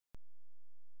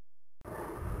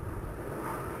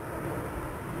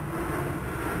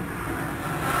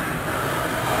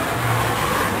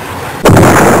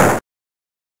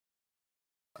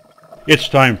It's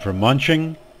time for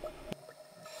munching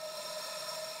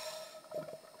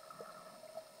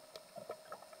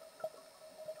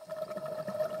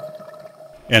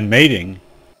and mating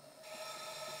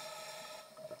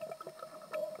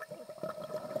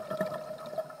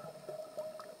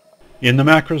in the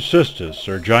Macrocystis,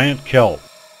 or giant kelp,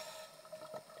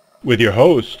 with your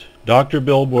host, Dr.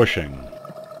 Bill Bushing.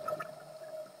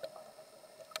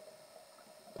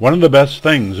 One of the best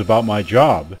things about my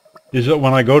job is that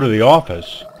when I go to the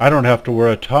office, I don't have to wear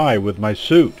a tie with my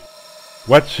suit.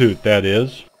 Wetsuit, that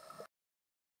is.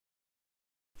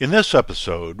 In this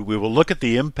episode, we will look at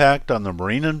the impact on the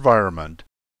marine environment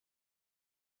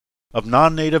of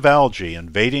non-native algae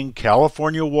invading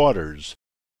California waters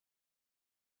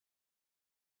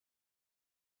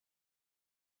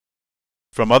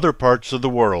from other parts of the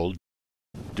world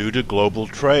due to global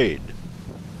trade.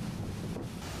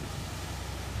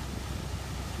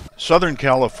 Southern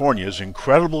California's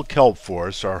incredible kelp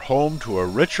forests are home to a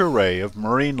rich array of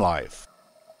marine life.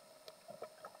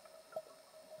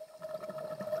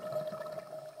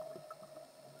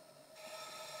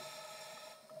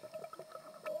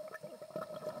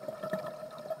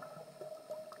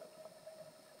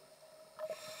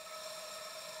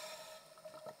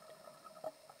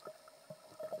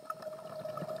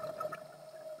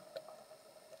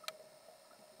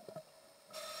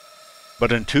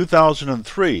 But in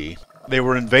 2003, they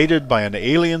were invaded by an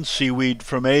alien seaweed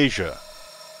from Asia,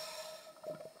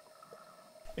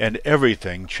 and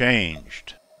everything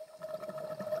changed.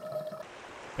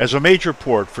 As a major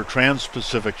port for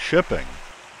trans-Pacific shipping,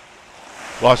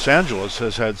 Los Angeles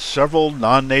has had several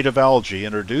non-native algae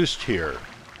introduced here,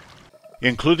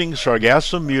 including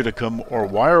Sargassum muticum or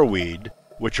wireweed,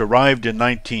 which arrived in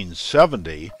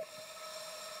 1970,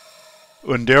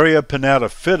 Undaria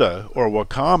pinnata or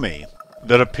wakame,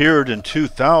 that appeared in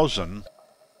 2000,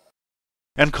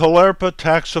 and Caulerpa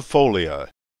taxifolia,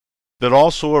 that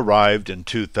also arrived in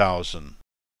 2000.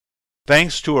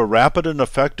 Thanks to a rapid and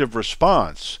effective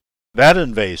response, that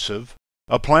invasive,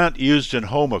 a plant used in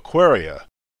home aquaria,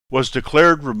 was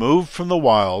declared removed from the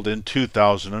wild in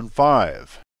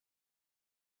 2005.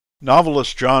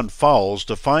 Novelist John Fowles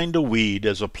defined a weed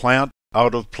as a plant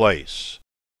out of place.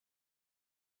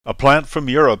 A plant from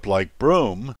Europe like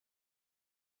broom,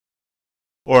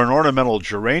 or an ornamental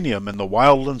geranium in the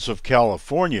wildlands of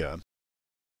California,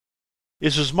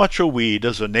 is as much a weed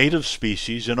as a native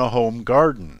species in a home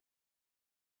garden.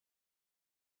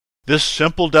 This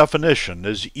simple definition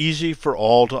is easy for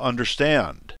all to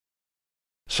understand.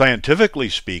 Scientifically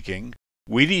speaking,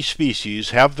 weedy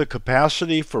species have the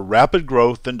capacity for rapid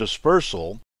growth and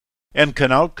dispersal and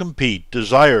can outcompete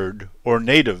desired or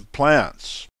native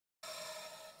plants.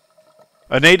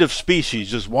 A native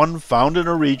species is one found in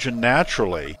a region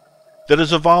naturally that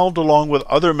has evolved along with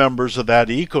other members of that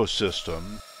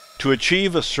ecosystem to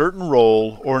achieve a certain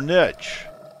role or niche.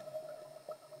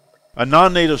 A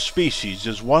non-native species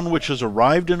is one which has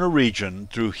arrived in a region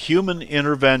through human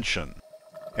intervention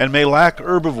and may lack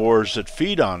herbivores that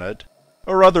feed on it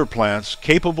or other plants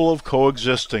capable of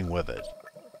coexisting with it.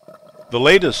 The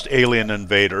latest alien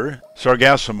invader,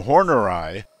 Sargassum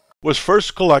horneri, was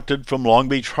first collected from Long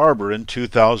Beach Harbor in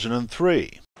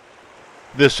 2003.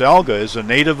 This alga is a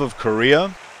native of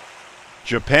Korea,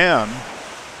 Japan,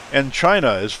 and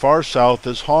China as far south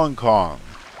as Hong Kong.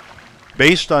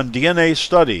 Based on DNA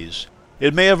studies,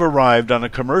 it may have arrived on a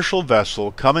commercial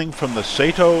vessel coming from the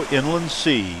Seto Inland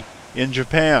Sea in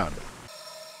Japan.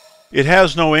 It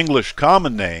has no English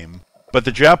common name, but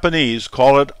the Japanese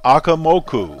call it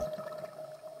akamoku.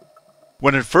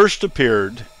 When it first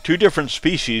appeared, two different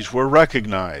species were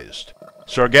recognized,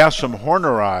 Sargassum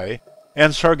horneri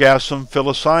and Sargassum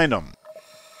filicynum.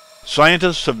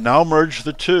 Scientists have now merged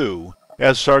the two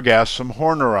as Sargassum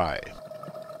horneri.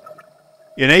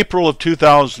 In April of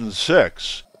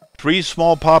 2006, three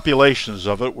small populations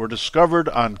of it were discovered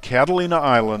on Catalina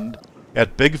Island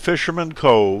at Big Fisherman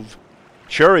Cove,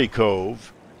 Cherry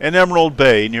Cove, and Emerald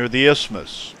Bay near the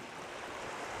Isthmus.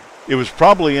 It was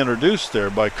probably introduced there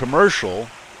by commercial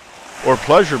or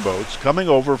pleasure boats coming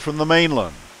over from the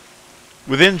mainland.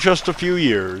 Within just a few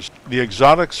years, the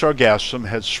exotic sargassum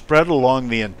had spread along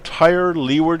the entire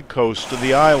leeward coast of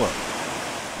the island.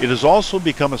 It has also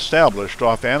become established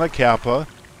off Anacapa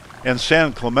and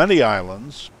San Clemente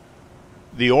Islands,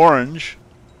 the Orange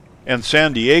and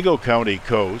San Diego County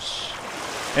coasts,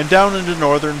 and down into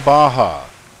northern Baja,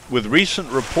 with recent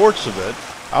reports of it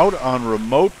out on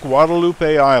remote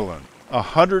Guadalupe Island,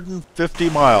 150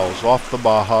 miles off the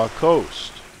Baja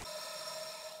coast.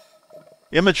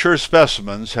 Immature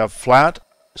specimens have flat,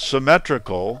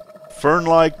 symmetrical,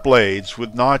 fern-like blades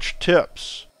with notched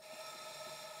tips.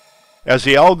 As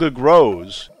the alga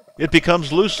grows, it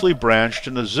becomes loosely branched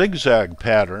in a zigzag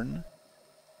pattern,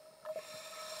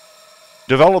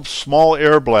 develops small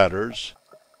air bladders,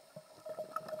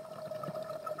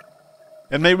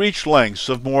 and may reach lengths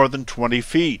of more than 20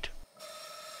 feet.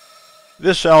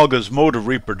 This alga's mode of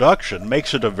reproduction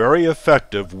makes it a very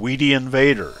effective weedy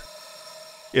invader.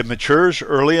 It matures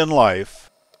early in life,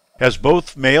 has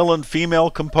both male and female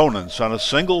components on a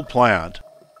single plant,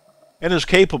 and is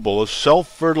capable of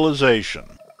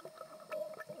self-fertilization.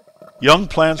 Young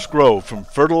plants grow from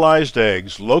fertilized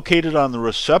eggs located on the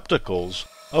receptacles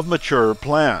of mature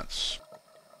plants.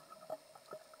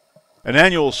 An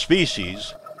annual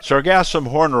species,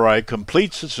 Sargassum horneri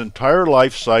completes its entire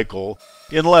life cycle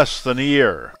in less than a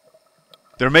year.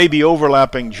 There may be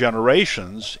overlapping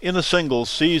generations in a single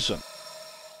season.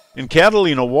 In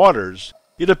Catalina waters,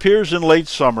 it appears in late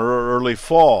summer or early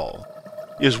fall,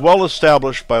 is well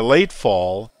established by late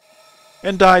fall,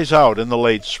 and dies out in the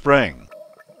late spring.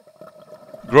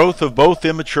 Growth of both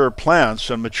immature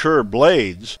plants and mature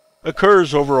blades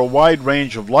occurs over a wide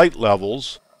range of light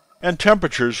levels and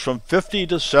temperatures from 50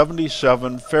 to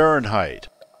 77 Fahrenheit.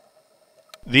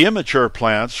 The immature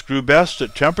plants grew best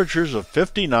at temperatures of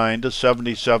 59 to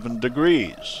 77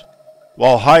 degrees,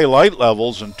 while high light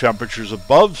levels and temperatures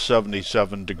above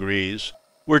 77 degrees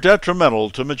were detrimental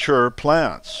to mature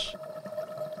plants.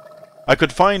 I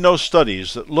could find no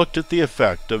studies that looked at the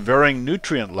effect of varying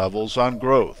nutrient levels on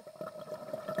growth.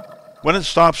 When it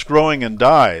stops growing and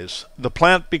dies, the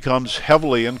plant becomes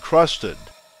heavily encrusted.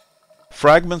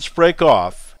 Fragments break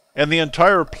off, and the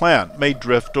entire plant may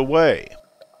drift away.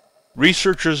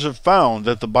 Researchers have found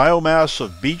that the biomass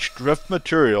of beach drift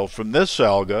material from this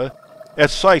alga at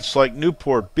sites like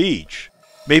Newport Beach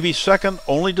may be second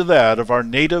only to that of our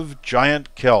native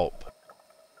giant kelp.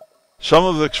 Some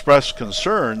have expressed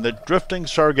concern that drifting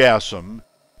sargassum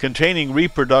containing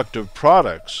reproductive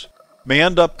products may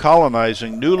end up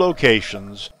colonizing new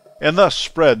locations and thus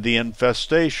spread the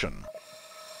infestation.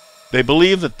 They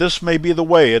believe that this may be the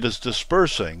way it is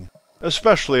dispersing,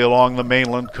 especially along the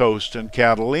mainland coast in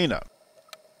Catalina.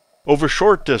 Over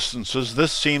short distances,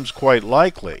 this seems quite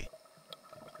likely.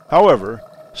 However,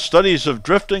 studies of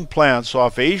drifting plants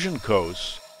off Asian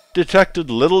coasts detected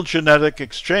little genetic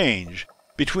exchange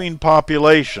between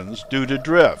populations due to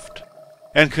drift,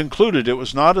 and concluded it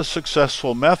was not a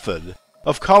successful method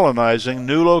of colonizing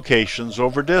new locations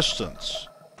over distance.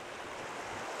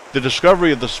 The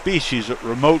discovery of the species at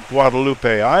remote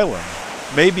Guadalupe Island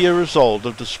may be a result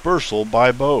of dispersal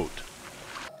by boat.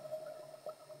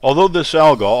 Although this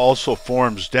alga also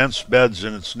forms dense beds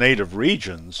in its native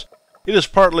regions, it is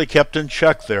partly kept in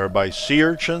check there by sea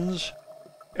urchins,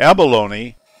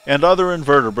 abalone, and other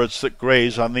invertebrates that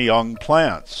graze on the young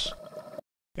plants,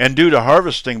 and due to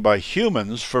harvesting by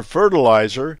humans for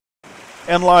fertilizer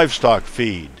and livestock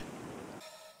feed.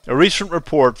 A recent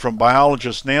report from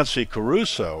biologist Nancy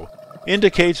Caruso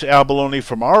indicates abalone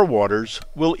from our waters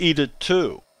will eat it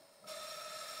too.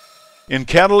 In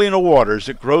Catalina waters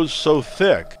it grows so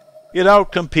thick it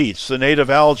outcompetes the native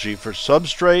algae for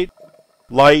substrate,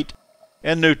 light,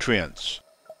 and nutrients,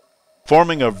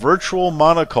 forming a virtual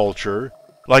monoculture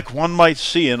like one might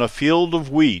see in a field of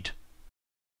wheat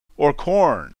or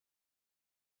corn.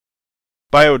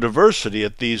 Biodiversity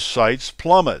at these sites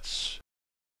plummets.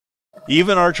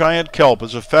 Even our giant kelp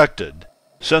is affected,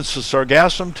 since the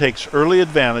sargassum takes early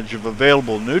advantage of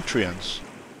available nutrients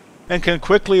and can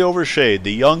quickly overshade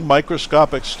the young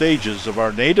microscopic stages of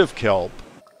our native kelp,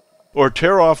 or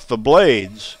tear off the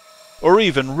blades, or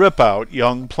even rip out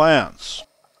young plants.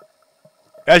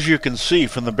 As you can see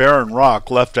from the barren rock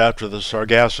left after the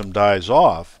sargassum dies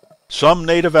off, some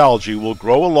native algae will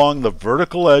grow along the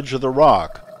vertical edge of the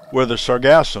rock where the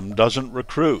sargassum doesn't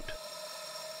recruit.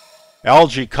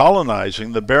 Algae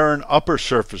colonizing the barren upper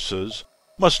surfaces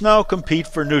must now compete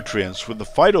for nutrients with the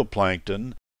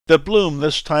phytoplankton that bloom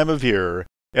this time of year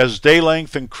as day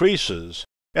length increases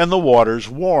and the waters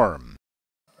warm.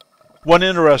 One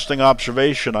interesting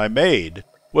observation I made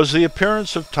was the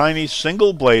appearance of tiny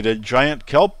single-bladed giant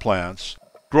kelp plants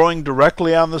growing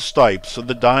directly on the stipes of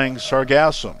the dying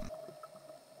sargassum.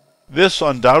 This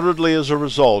undoubtedly is a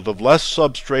result of less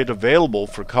substrate available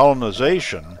for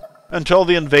colonization until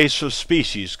the invasive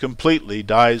species completely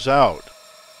dies out.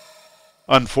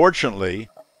 Unfortunately,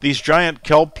 these giant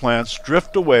kelp plants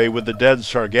drift away with the dead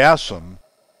sargassum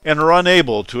and are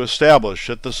unable to establish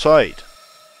at the site.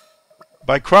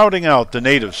 By crowding out the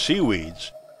native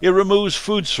seaweeds, it removes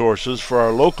food sources for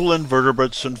our local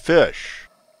invertebrates and fish.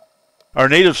 Our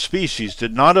native species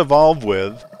did not evolve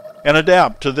with and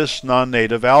adapt to this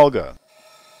non-native alga.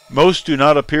 Most do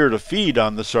not appear to feed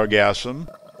on the sargassum,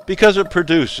 because it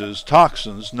produces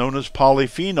toxins known as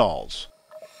polyphenols.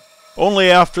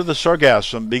 Only after the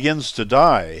sargassum begins to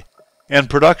die and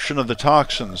production of the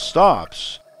toxins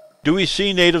stops do we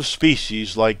see native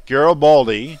species like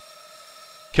Garibaldi,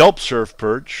 kelp surf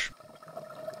perch,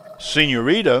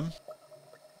 Senorita,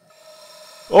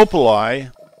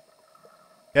 opali,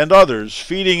 and others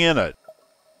feeding in it,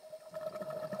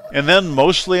 and then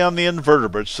mostly on the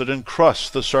invertebrates that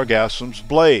encrust the sargassum's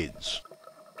blades.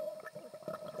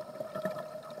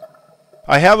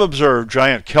 I have observed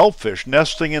giant kelpfish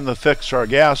nesting in the thick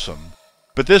sargassum,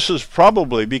 but this is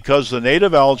probably because the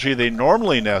native algae they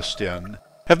normally nest in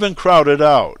have been crowded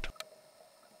out.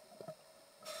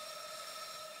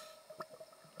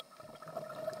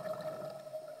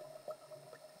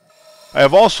 I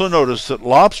have also noticed that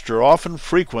lobster often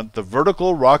frequent the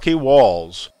vertical rocky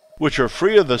walls, which are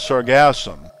free of the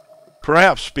sargassum,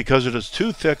 perhaps because it is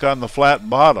too thick on the flat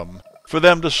bottom for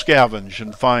them to scavenge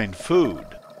and find food.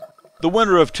 The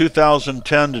winter of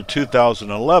 2010 to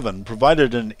 2011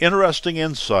 provided an interesting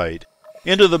insight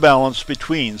into the balance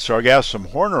between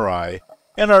Sargassum horneri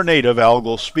and our native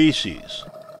algal species.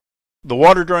 The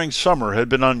water during summer had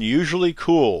been unusually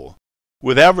cool,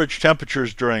 with average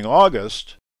temperatures during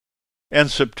August and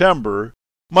September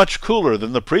much cooler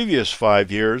than the previous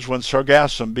 5 years when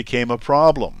sargassum became a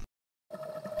problem.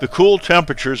 The cool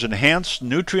temperatures enhanced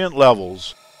nutrient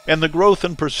levels and the growth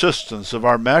and persistence of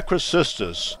our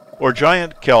Macrocystis, or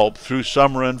giant kelp, through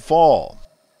summer and fall.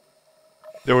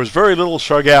 There was very little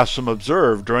sargassum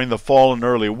observed during the fall and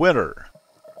early winter.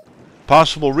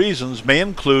 Possible reasons may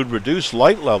include reduced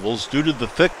light levels due to the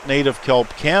thick native kelp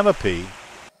canopy,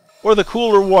 or the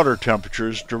cooler water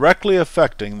temperatures directly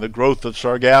affecting the growth of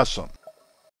sargassum.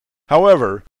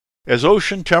 However, as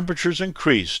ocean temperatures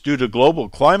increase due to global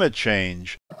climate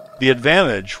change, the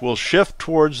advantage will shift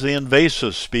towards the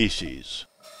invasive species.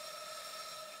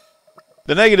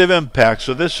 The negative impacts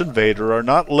of this invader are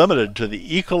not limited to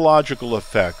the ecological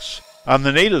effects on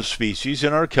the native species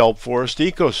in our kelp forest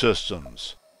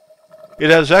ecosystems. It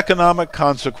has economic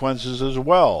consequences as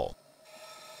well.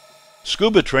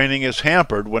 Scuba training is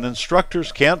hampered when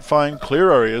instructors can't find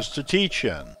clear areas to teach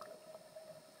in.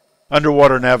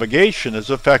 Underwater navigation is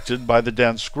affected by the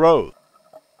dense growth.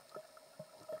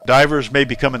 Divers may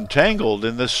become entangled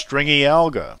in this stringy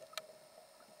alga.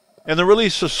 And the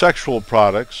release of sexual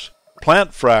products,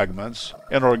 plant fragments,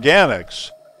 and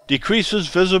organics decreases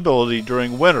visibility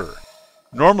during winter,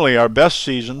 normally our best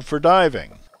season for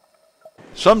diving.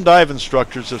 Some dive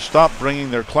instructors have stopped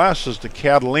bringing their classes to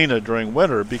Catalina during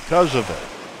winter because of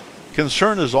it.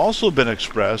 Concern has also been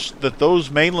expressed that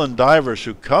those mainland divers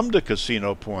who come to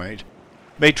Casino Point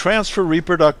may transfer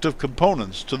reproductive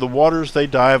components to the waters they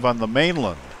dive on the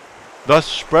mainland, thus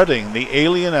spreading the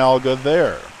alien alga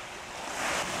there.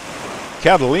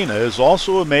 Catalina is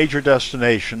also a major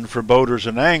destination for boaters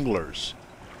and anglers.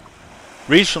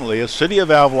 Recently, a City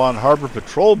of Avalon Harbor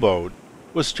Patrol boat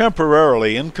was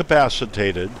temporarily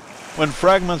incapacitated when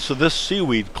fragments of this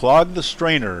seaweed clogged the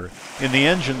strainer in the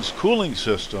engine's cooling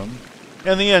system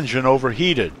and the engine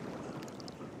overheated.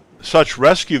 Such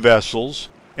rescue vessels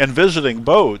and visiting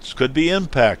boats could be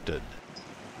impacted.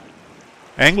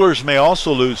 Anglers may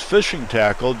also lose fishing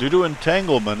tackle due to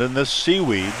entanglement in this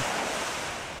seaweed,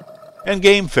 and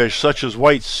game fish such as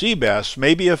white sea bass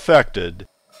may be affected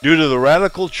due to the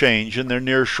radical change in their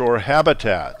nearshore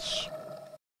habitats.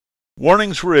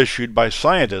 Warnings were issued by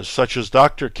scientists such as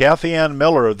Dr. Kathy Ann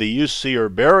Miller of the UC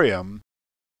Herbarium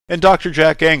and Dr.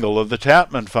 Jack Engel of the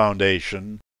Tatman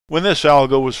Foundation when this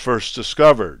alga was first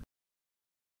discovered.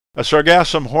 A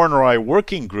Sargassum horneri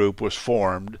working group was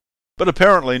formed, but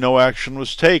apparently no action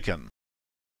was taken.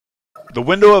 The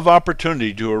window of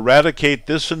opportunity to eradicate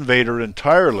this invader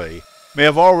entirely may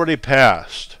have already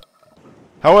passed.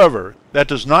 However, that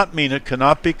does not mean it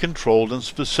cannot be controlled in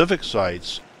specific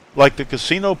sites like the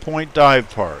Casino Point Dive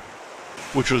Park,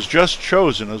 which was just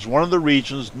chosen as one of the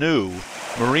region's new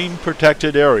Marine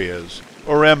Protected Areas,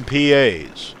 or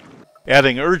MPAs,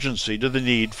 adding urgency to the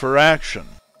need for action.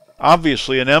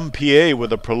 Obviously, an MPA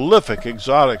with a prolific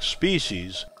exotic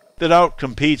species that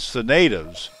outcompetes the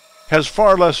natives has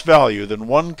far less value than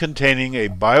one containing a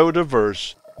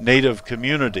biodiverse native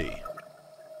community.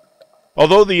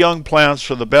 Although the young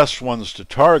plants are the best ones to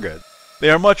target, they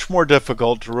are much more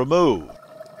difficult to remove.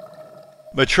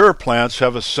 Mature plants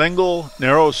have a single,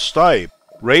 narrow stipe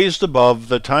raised above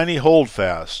the tiny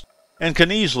holdfast and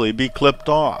can easily be clipped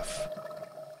off.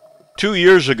 2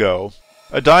 years ago,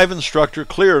 a dive instructor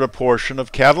cleared a portion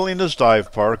of Catalina's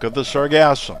dive park of the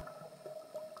sargassum.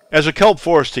 As a kelp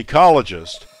forest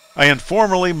ecologist, I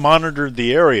informally monitored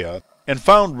the area and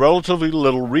found relatively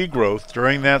little regrowth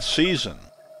during that season.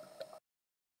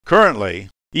 Currently,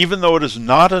 even though it is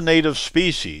not a native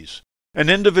species, an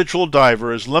individual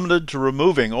diver is limited to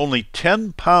removing only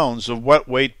 10 pounds of wet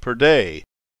weight per day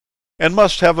and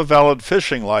must have a valid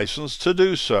fishing license to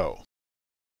do so.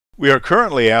 We are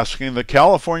currently asking the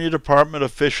California Department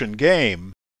of Fish and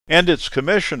Game and its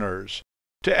commissioners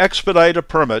to expedite a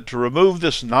permit to remove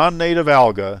this non-native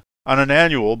alga on an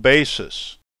annual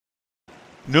basis.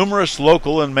 Numerous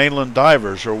local and mainland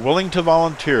divers are willing to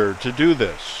volunteer to do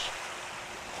this.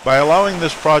 By allowing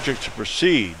this project to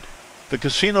proceed, the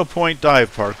Casino Point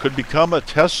Dive Park could become a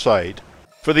test site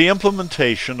for the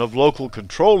implementation of local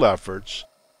control efforts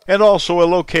and also a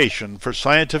location for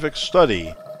scientific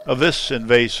study of this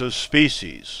invasive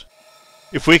species.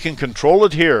 If we can control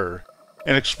it here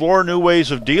and explore new ways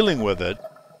of dealing with it,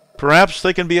 perhaps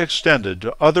they can be extended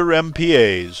to other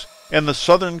MPAs and the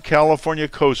Southern California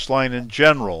coastline in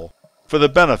general for the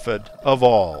benefit of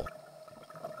all.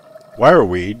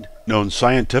 Wireweed, known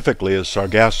scientifically as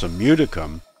Sargassum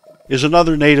muticum, is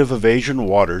another native of Asian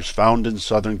waters found in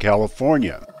Southern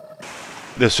California.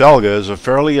 This alga is a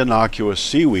fairly innocuous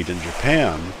seaweed in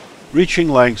Japan, reaching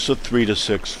lengths of 3 to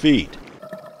 6 feet.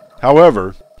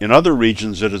 However, in other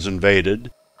regions it has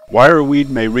invaded, wireweed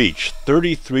may reach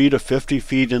 33 to 50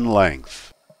 feet in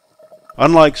length.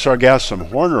 Unlike Sargassum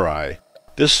horneri,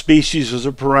 this species is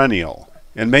a perennial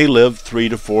and may live 3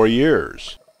 to 4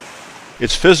 years.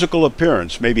 Its physical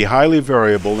appearance may be highly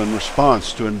variable in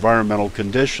response to environmental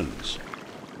conditions.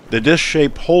 The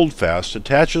disc-shaped holdfast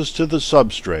attaches to the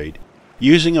substrate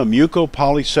using a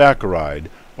mucopolysaccharide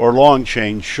or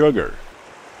long-chain sugar.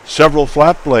 Several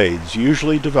flat blades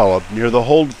usually develop near the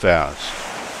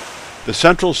holdfast. The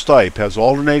central stipe has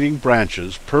alternating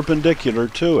branches perpendicular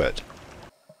to it.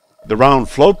 The round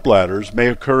float bladders may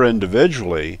occur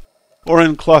individually or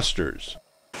in clusters.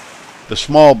 The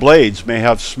small blades may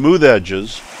have smooth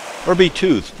edges or be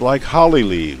toothed like holly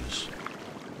leaves.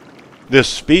 This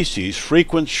species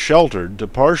frequents sheltered to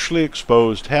partially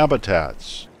exposed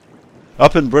habitats.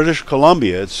 Up in British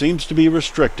Columbia it seems to be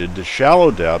restricted to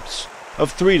shallow depths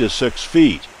of 3 to 6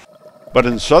 feet, but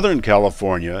in Southern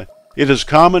California it is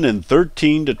common in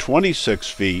 13 to 26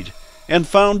 feet and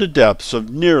found to depths of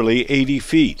nearly 80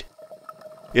 feet.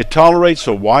 It tolerates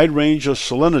a wide range of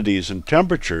salinities and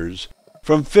temperatures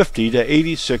from 50 to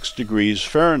 86 degrees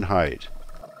Fahrenheit.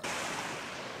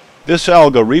 This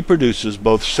alga reproduces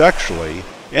both sexually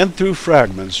and through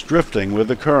fragments drifting with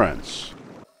the currents.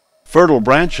 Fertile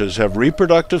branches have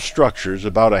reproductive structures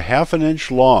about a ½ inch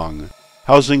long,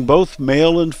 housing both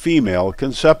male and female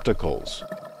conceptacles.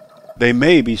 They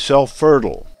may be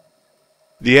self-fertile.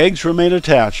 The eggs remain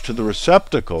attached to the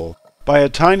receptacle by a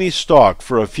tiny stalk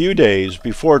for a few days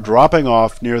before dropping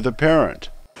off near the parent.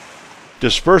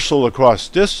 Dispersal across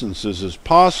distances is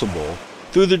possible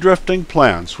through the drifting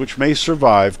plants, which may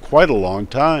survive quite a long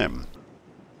time.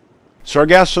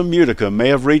 Sargassum muticum may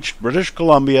have reached British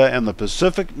Columbia and the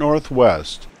Pacific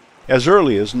Northwest as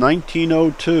early as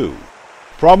 1902,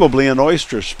 probably an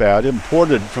oyster spat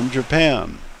imported from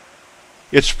Japan.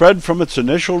 It spread from its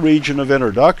initial region of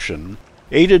introduction,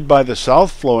 aided by the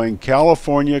south-flowing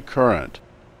California current,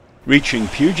 reaching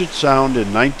Puget Sound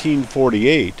in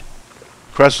 1948,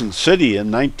 Crescent City in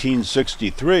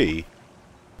 1963,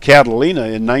 Catalina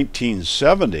in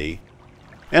 1970,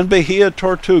 and Bahia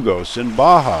Tortugas in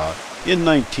Baja in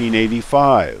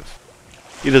 1985.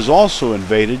 It has also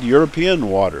invaded European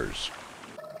waters.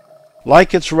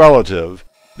 Like its relative,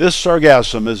 this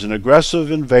sargassum is an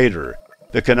aggressive invader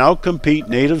that can outcompete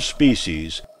native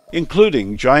species,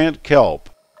 including giant kelp,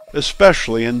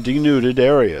 especially in denuded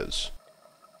areas.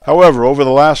 However, over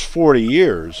the last 40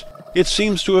 years, it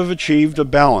seems to have achieved a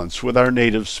balance with our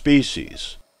native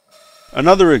species.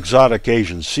 Another exotic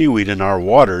Asian seaweed in our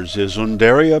waters is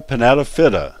Undaria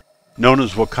pinnatophyta, known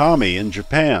as wakame in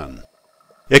Japan.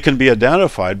 It can be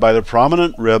identified by the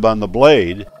prominent rib on the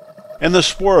blade and the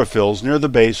sporophylls near the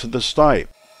base of the stipe.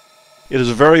 It is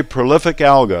a very prolific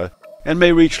alga and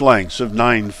may reach lengths of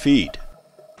 9 feet.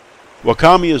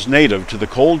 Wakame is native to the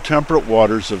cold temperate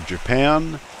waters of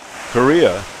Japan,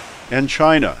 Korea, and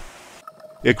China.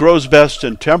 It grows best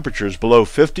in temperatures below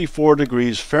 54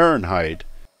 degrees Fahrenheit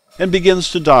and begins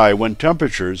to die when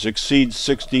temperatures exceed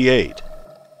 68.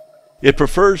 It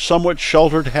prefers somewhat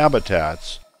sheltered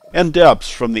habitats and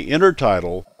depths from the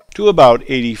intertidal to about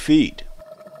 80 feet.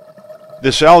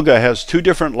 This alga has 2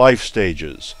 different life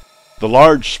stages, the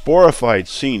large sporophyte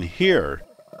seen here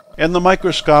and the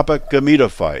microscopic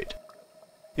gametophyte.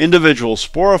 Individual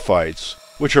sporophytes,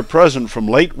 which are present from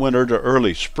late winter to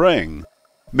early spring,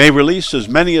 may release as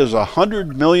many as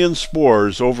 100 million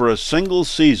spores over a single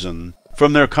season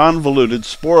from their convoluted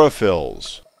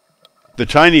sporophylls. The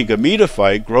tiny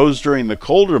gametophyte grows during the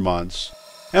colder months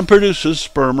and produces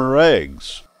sperm or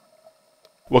eggs.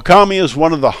 Wakame is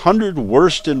one of the 100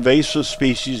 worst invasive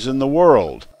species in the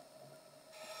world.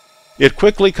 It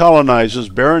quickly colonizes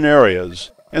barren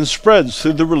areas and spreads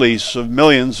through the release of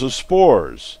millions of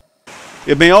spores.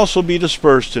 It may also be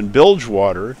dispersed in bilge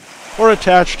water or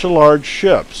attached to large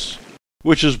ships,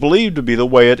 which is believed to be the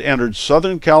way it entered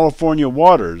Southern California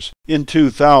waters in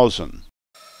 2000.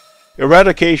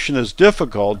 Eradication is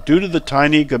difficult due to the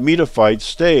tiny gametophyte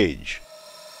stage.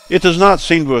 It does not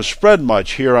seem to have spread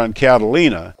much here on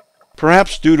Catalina,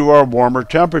 perhaps due to our warmer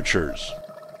temperatures.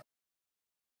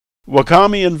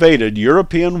 Wakame invaded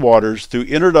European waters through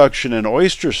introduction in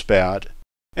oyster spat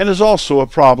and is also a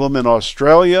problem in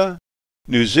Australia,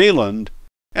 New Zealand,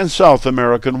 and South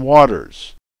American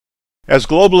waters. As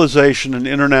globalization and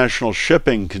international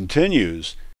shipping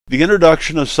continues, the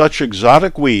introduction of such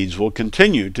exotic weeds will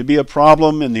continue to be a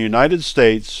problem in the United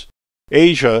States,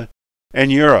 Asia,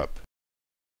 and Europe.